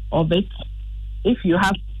of it, if you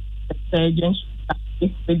have the surgeon,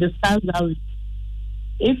 if we discuss that with,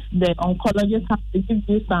 if the oncologist has to give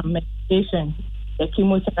you some medication, the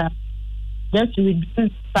chemotherapy, just to reduce the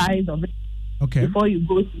size of it before you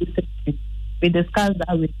go to the surgery. We discuss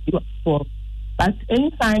that with you as well. But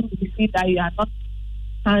anytime we see that you are not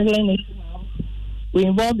handling it well, we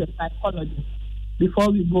involve the psychologist before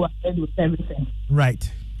we go ahead with everything.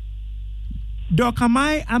 Right. Doc, am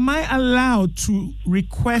I allowed to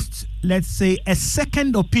request, let's say, a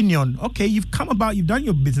second opinion? Okay, you've done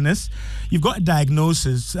your business, you've got a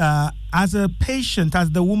diagnosis. As a patient,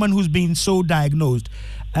 as the woman who's been so diagnosed,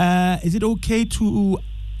 is it okay to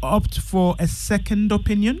opt for a second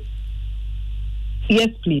opinion? Yes,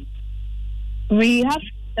 please. We have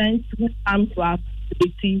friends who come to our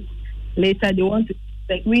facility later. They want to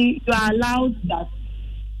you are allowed that.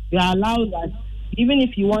 You are allowed that. Even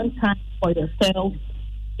if you want time for yourself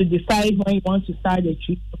to decide when you want to start the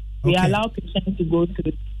treatment, we allow patients to go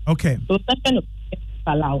through. Okay. So second opinion is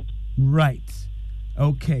allowed. Right.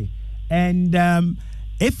 Okay. And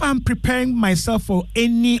if I'm preparing myself for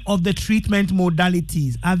any of the treatment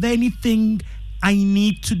modalities, are there anything I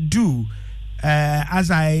need to do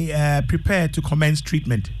as I prepare to commence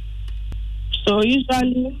treatment? So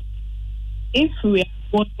usually, if we are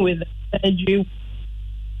going with the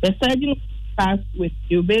surgery starts with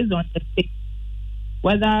you based on the state,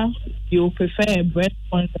 whether you prefer a breast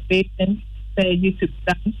conservation surgery to be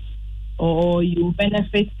done or you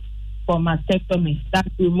benefit from mastectomy, that's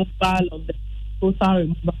removal of the total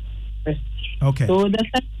removal of the breast. Okay. So the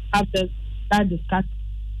second have that discussion.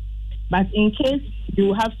 But in case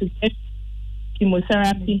you have to get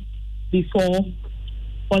chemotherapy before,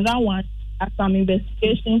 for that one, have some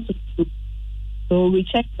investigations to do. So we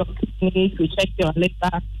check your kidneys, we check your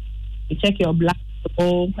liver, we check your blood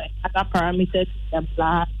flow and other parameters in the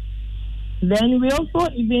blood. Then we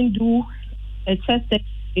also even do a chest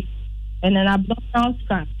X-ray and an abdominal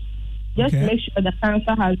scan, just to make sure the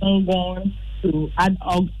cancer hasn't gone to other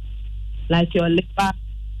organs like your liver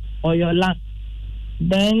or your lung.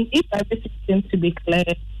 Then if everything seems to be clear,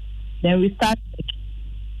 then we start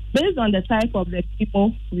based on the type of the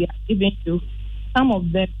people we are giving you. Some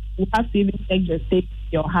of them will have to even check the state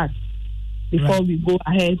of your heart before we go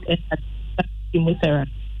ahead and start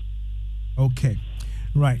chemotherapy. Okay.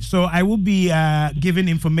 Right. So I will be giving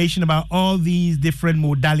information about all these different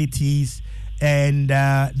modalities and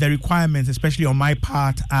the requirements, especially on my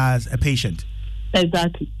part as a patient.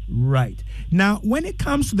 Exactly. Right. Now, when it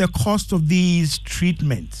comes to the cost of these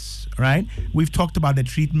treatments, right, we've talked about the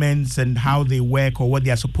treatments and how they work or what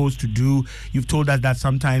they are supposed to do. You've told us that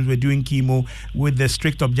sometimes we're doing chemo with the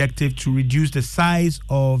strict objective to reduce the size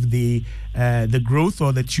of the growth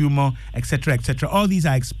or the tumor, etc., etc. All these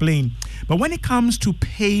are explained. But when it comes to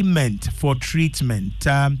payment for treatment,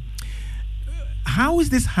 how is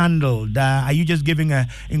this handled? Are you just giving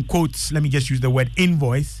in quotes, let me just use the word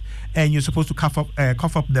invoice, and you're supposed to cough up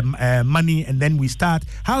the money and then we start?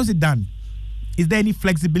 How is it done? Is there any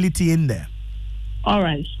flexibility in there? All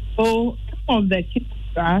right. So some of the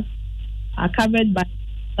chemotherapy are covered by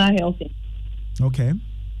national health. Okay.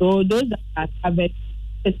 So those that are covered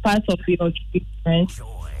as part of your treatment,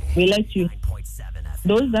 we let you.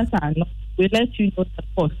 Those that are not, we let you know the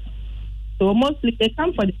cost. So mostly they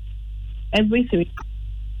come for every 3 weeks.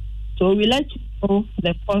 So we let you know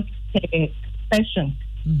the cost per session.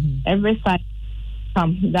 Every side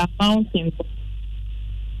the amount involved.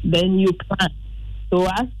 Then you plan. So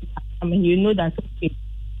as you know that okay,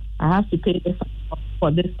 I have to pay this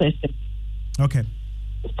for this person. Okay.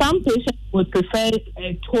 Some patients would prefer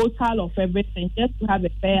a total of everything just to have a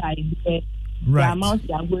fair idea Right. the amount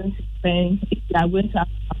you are going to spend if you are going to have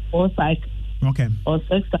a 4 cycle or 6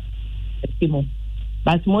 cycles of chemo.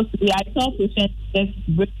 But mostly, I tell patients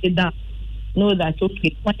just break it down. Know that,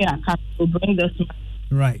 okay, when you are coming, to bring this money.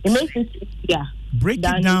 Right. It makes it easier. Break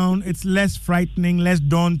it down. It's less frightening, less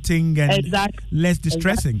daunting, and less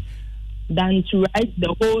distressing. Than to write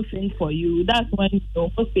the whole thing for you. That's when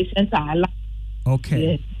most patients are allowed.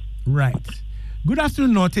 Okay. Yes. Right. Good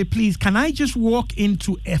afternoon, Norte. Please, can I just walk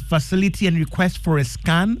into a facility and request for a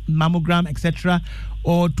scan, mammogram, etc.,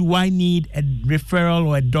 or do I need a referral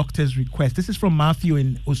or a doctor's request? This is from Matthew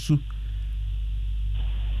in Osu.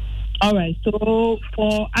 All right. So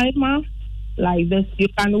for IMA, like this, you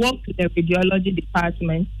can walk to the radiology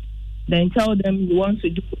department, then tell them you want to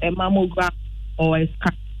do a mammogram or a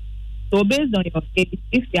scan. So based on your age,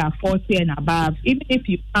 if you are 40 and above, even if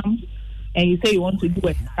you come and you say you want to do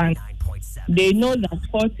a scan, they know that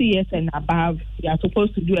 40 years and above, you are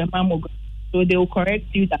supposed to do a mammogram. So they will correct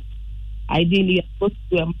you that ideally you're supposed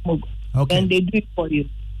to do a mammogram. Okay. Then they do it for you.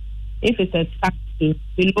 If it's a scan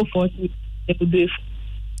below 40, they will do it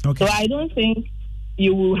for you. Okay. So I don't think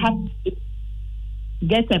you will have to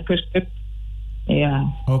get a prescription. Yeah.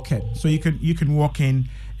 Okay. So you can walk in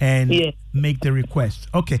and make the request.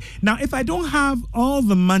 Okay. Now, if I don't have all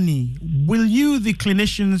the money, will you, the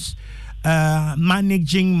clinicians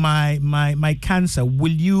managing my cancer,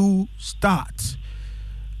 will you start?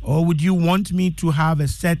 Or would you want me to have a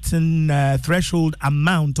certain threshold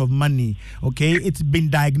amount of money? Okay, it's been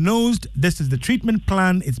diagnosed. This is the treatment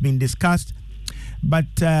plan. It's been discussed.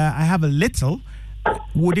 But I have a little.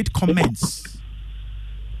 Would it commence?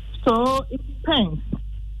 So it depends.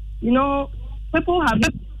 People have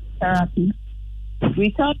therapy.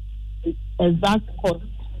 We tell the exact cost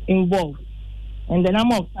involved and the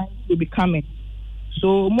number of times will be coming.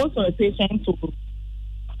 So most of the patients,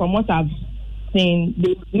 from what I've seen,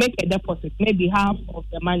 they make a deposit, maybe half of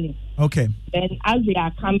the money. Okay. Then as they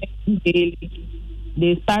are coming daily,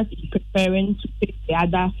 they start preparing to pay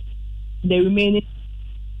the remaining.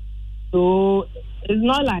 So it's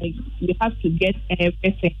not like you have to get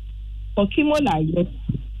everything. For chemo like this,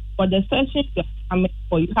 for the session you're coming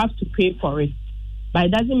for, you have to pay for it. But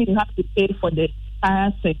it doesn't mean you have to pay for the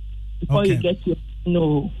entire set before you get your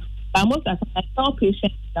But most of the time, I tell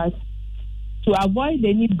patients that to avoid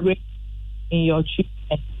any break in your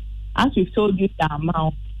treatment, as we've told you the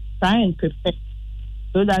amount, try and prepare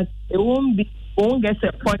so that it won't get to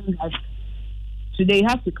a point that today you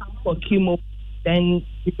have to come for chemo, then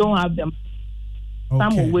you don't have them.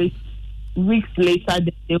 Some will wait weeks later,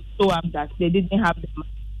 they still have that. They didn't have them.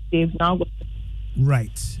 They've now got them.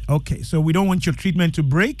 Right. Okay. So we don't want your treatment to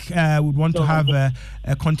break. We want to have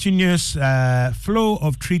a continuous flow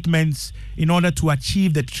of treatments in order to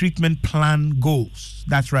achieve the treatment plan goals.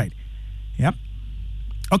 That's right. Yep.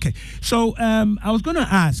 Okay. So I was going to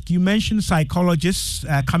ask, you mentioned psychologists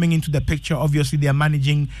coming into the picture. Obviously, they are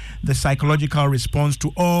managing the psychological response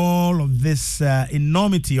to all of this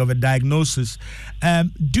enormity of a diagnosis.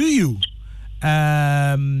 Do you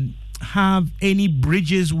have any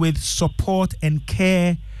bridges with support and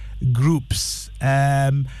care groups?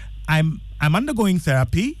 I'm undergoing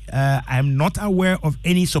therapy. I'm not aware of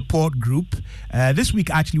any support group. This week,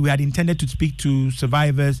 actually, we had intended to speak to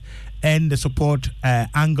survivors and the support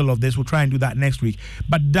angle of this. We'll try and do that next week.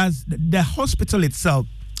 But does the hospital itself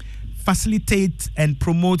facilitate and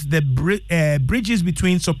promote the bridges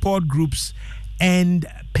between support groups and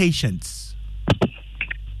patients?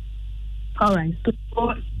 All right.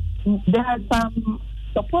 So there are some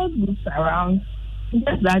support groups around.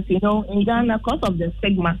 Just that, in Ghana, because of the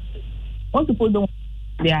stigma, most people don't want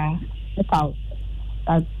their step out.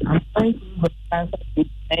 That I'm going to cancer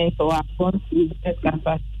treatment or I'm going to breast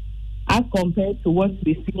cancer. As compared to what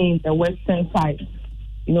we see in the Western side,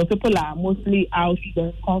 people are mostly out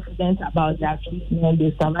there confident about their treatment.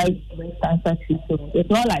 They survive breast cancer treatment. It's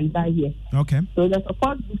not like that here. Okay. So the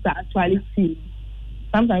support groups are actually few.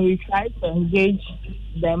 Sometimes we try to engage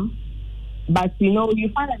them, but you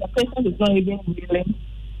find that the patient is not even willing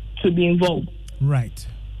to be involved. Right.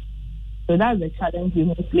 So that's the challenge we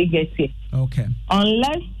mostly get here. Okay.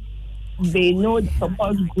 Unless they know the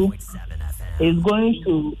support group is going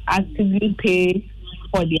to actively pay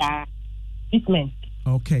for their treatment.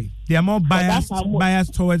 Okay. They are more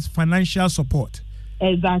biased towards financial support.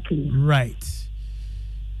 Exactly. Right.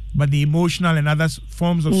 But the emotional and other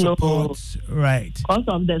forms of support, right? Because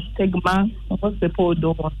of the stigma, most people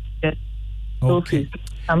don't want to get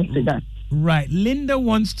comes to that. Right. Linda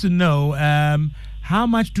wants to know how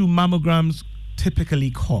much do mammograms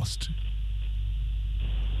typically cost?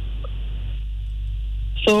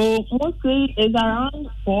 So mostly it's around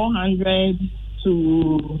 400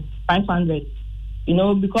 to 500. You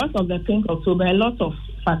know, because of the Pink October, a lot of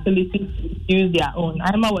facilities use their own.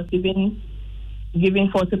 IMA was even giving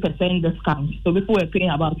 40% discount. So people were paying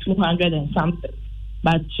about 200 and something.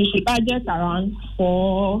 But she should budget around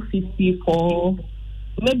 454,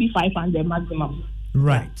 maybe 500 maximum.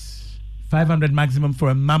 Right. 500 maximum for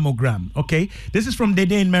a mammogram. Okay. This is from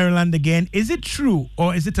Dede in Maryland again. Is it true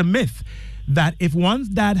or is it a myth that if one's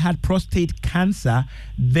dad had prostate cancer,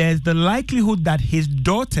 there's the likelihood that his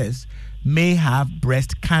daughters may have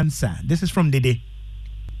breast cancer? This is from Dede.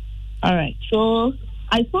 All right. So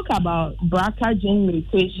I spoke about BRCA gene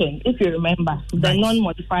mutation, if you remember, the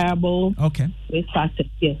non-modifiable risk factors.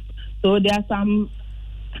 Yes. So there are some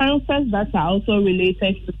cancers that are also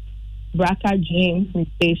related to BRCA gene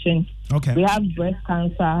mutation. Okay. We have breast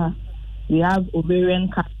cancer, we have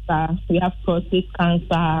ovarian cancer, we have prostate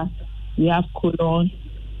cancer, we have colon.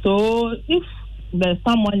 So if there's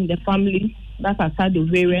someone in the family that has had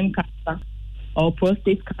ovarian cancer or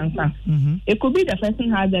prostate cancer, it could be the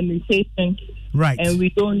person has a mutation, right? And we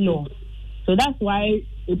don't know. So that's why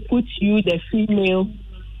it puts you, the female,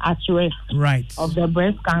 at risk, right, of the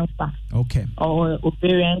breast cancer, or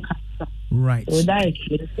ovarian cancer, right? So that is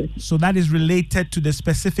related. So that is related to the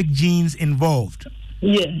specific genes involved.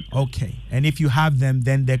 Yeah. Okay. And if you have them,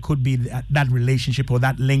 then there could be that relationship or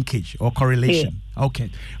that linkage or correlation. Yeah. Okay.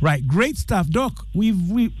 Right. Great stuff, Doc.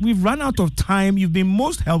 We've run out of time. You've been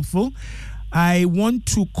most helpful. I want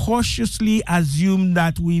to cautiously assume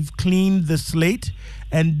that we've cleaned the slate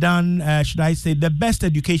and done, should I say, the best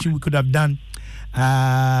education we could have done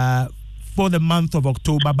for the month of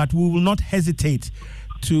October, but we will not hesitate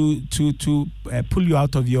to pull you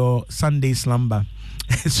out of your Sunday slumber,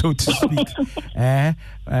 so to speak,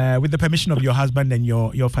 with the permission of your husband and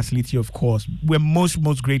your facility, of course. We're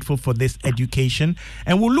most grateful for this education,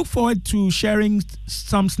 and we'll look forward to sharing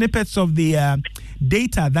some snippets of the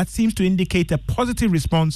data that seems to indicate a positive response